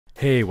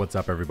Hey, what's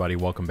up everybody?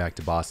 Welcome back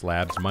to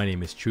BosLabs. My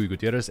name is Chuy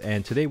Gutierrez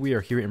and today we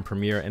are here in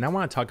Premiere and I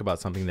want to talk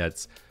about something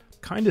that's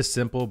kind of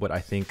simple but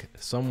I think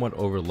somewhat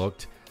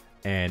overlooked,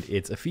 and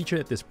it's a feature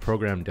that this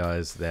program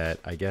does that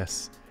I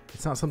guess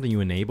it's not something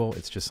you enable,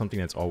 it's just something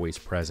that's always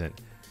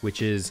present,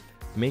 which is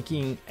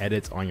making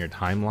edits on your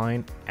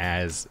timeline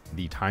as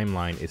the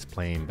timeline is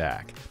playing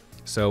back.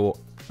 So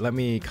let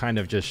me kind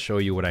of just show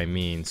you what I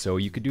mean. So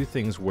you could do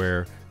things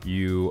where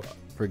you,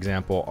 for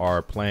example,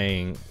 are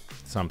playing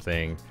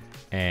something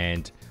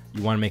and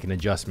you want to make an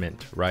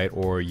adjustment, right?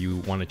 Or you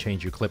want to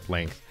change your clip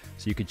length.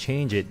 So you could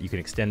change it, you can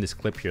extend this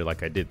clip here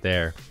like I did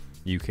there.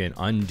 You can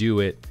undo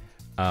it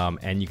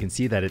and you can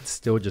see that it's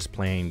still just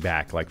playing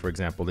back. Like for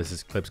example,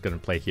 this clip's going to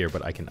play here,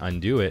 but I can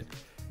undo it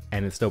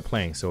and it's still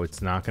playing. So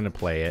it's not going to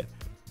play it.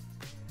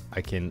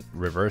 I can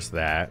reverse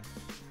that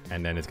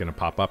and then it's going to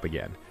pop up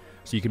again.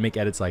 So you can make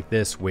edits like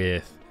this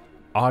with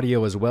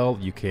audio as well.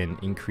 You can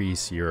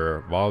increase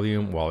your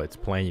volume while it's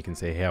playing. You can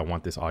say, hey, I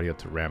want this audio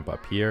to ramp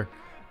up here,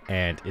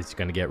 and it's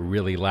going to get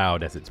really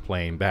loud as it's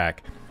playing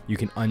back. You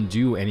can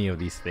undo any of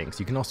these things.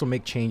 You can also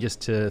make changes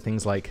to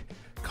things like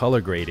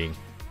color grading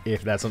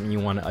if that's something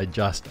you want to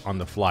adjust on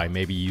the fly.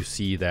 Maybe you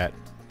see that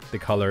the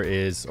color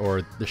is,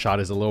 or the shot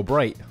is a little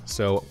bright.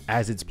 So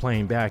as it's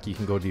playing back, you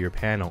can go to your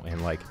panel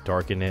and like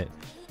darken it,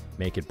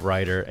 make it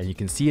brighter, and you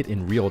can see it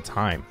in real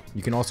time.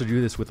 You can also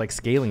do this with like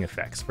scaling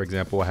effects. For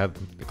example, I have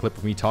a clip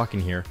of me talking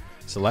here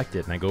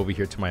selected and I go over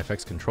here to my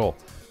effects control.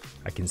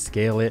 I can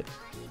scale it,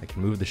 I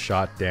can move the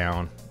shot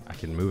down, I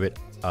can move it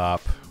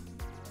up,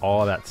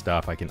 all that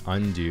stuff. I can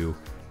undo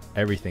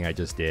everything I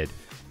just did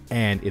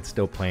and it's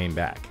still playing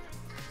back.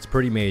 It's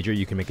pretty major.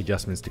 You can make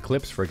adjustments to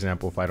clips. For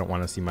example, if I don't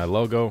want to see my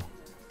logo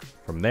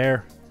from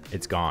there,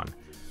 it's gone,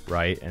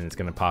 right? And it's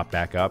going to pop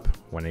back up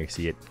when I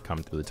see it come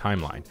through the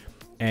timeline.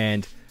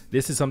 And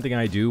this is something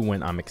I do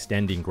when I'm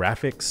extending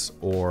graphics,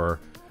 or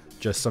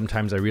just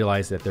sometimes I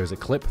realize that there's a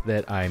clip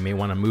that I may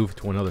want to move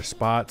to another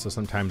spot. So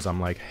sometimes I'm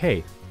like,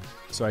 hey,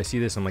 so I see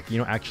this, I'm like, you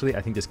know, actually,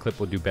 I think this clip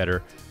will do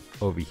better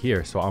over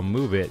here. So I'll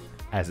move it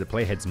as the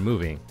playhead's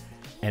moving.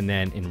 And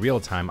then in real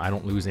time, I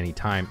don't lose any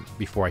time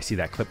before I see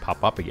that clip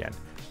pop up again.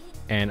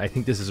 And I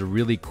think this is a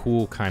really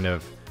cool kind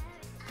of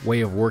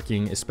way of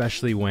working,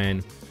 especially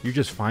when you're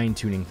just fine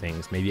tuning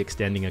things, maybe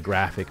extending a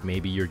graphic,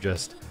 maybe you're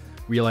just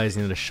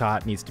realizing that a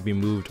shot needs to be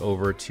moved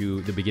over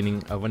to the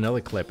beginning of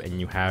another clip and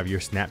you have your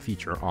snap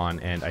feature on.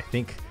 And I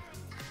think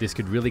this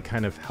could really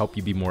kind of help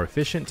you be more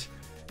efficient.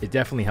 It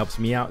definitely helps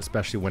me out,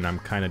 especially when I'm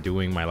kind of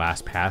doing my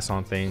last pass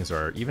on things,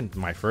 or even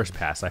my first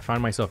pass. I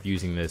find myself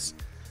using this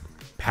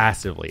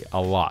passively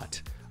a lot.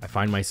 I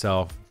find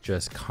myself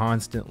just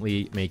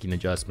constantly making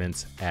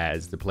adjustments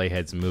as the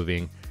playhead's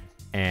moving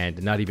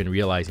and not even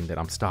realizing that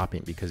I'm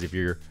stopping. Because if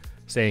you're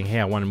saying, hey,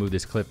 I want to move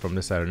this clip from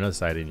this side or another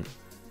side, and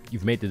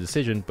you've made the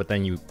decision, but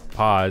then you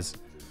pause,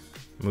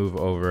 move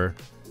over,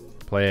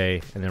 play,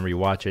 and then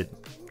rewatch it,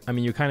 I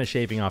mean, you're kind of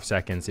shaving off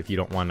seconds if you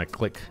don't want to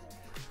click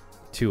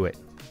to it.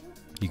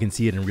 You can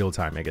see it in real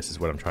time, I guess is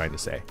what I'm trying to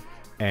say.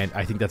 And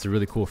I think that's a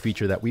really cool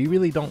feature that we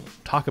really don't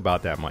talk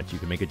about that much. You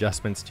can make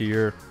adjustments to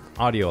your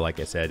audio, like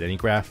I said, any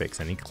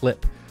graphics, any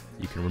clip.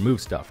 You can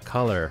remove stuff,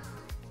 color,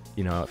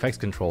 you know, effects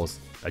controls,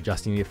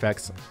 adjusting the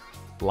effects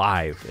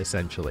live,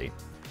 essentially.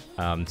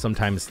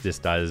 Sometimes this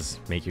does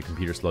make your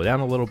computer slow down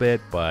a little bit,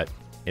 but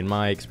in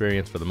my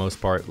experience, for the most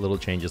part, little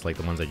changes like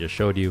the ones I just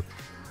showed you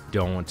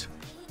don't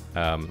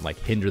like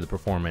hinder the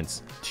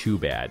performance too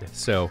bad.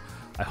 So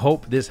I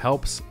hope this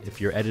helps if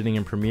you're editing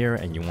in Premiere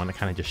and you want to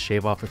kind of just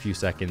shave off a few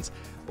seconds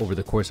over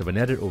the course of an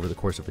edit, over the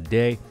course of a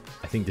day.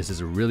 I think this is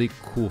a really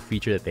cool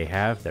feature that they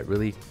have that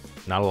really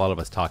not a lot of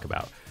us talk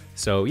about.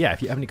 So yeah,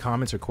 if you have any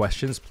comments or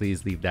questions,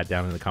 please leave that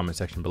down in the comment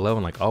section below.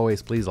 And like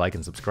always, please like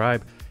and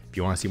subscribe if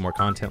you want to see more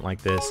content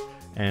like this.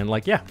 And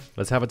like, yeah,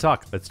 let's have a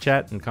talk. Let's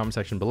chat in the comment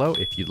section below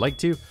if you'd like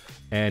to.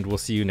 And we'll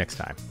see you next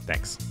time.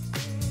 Thanks.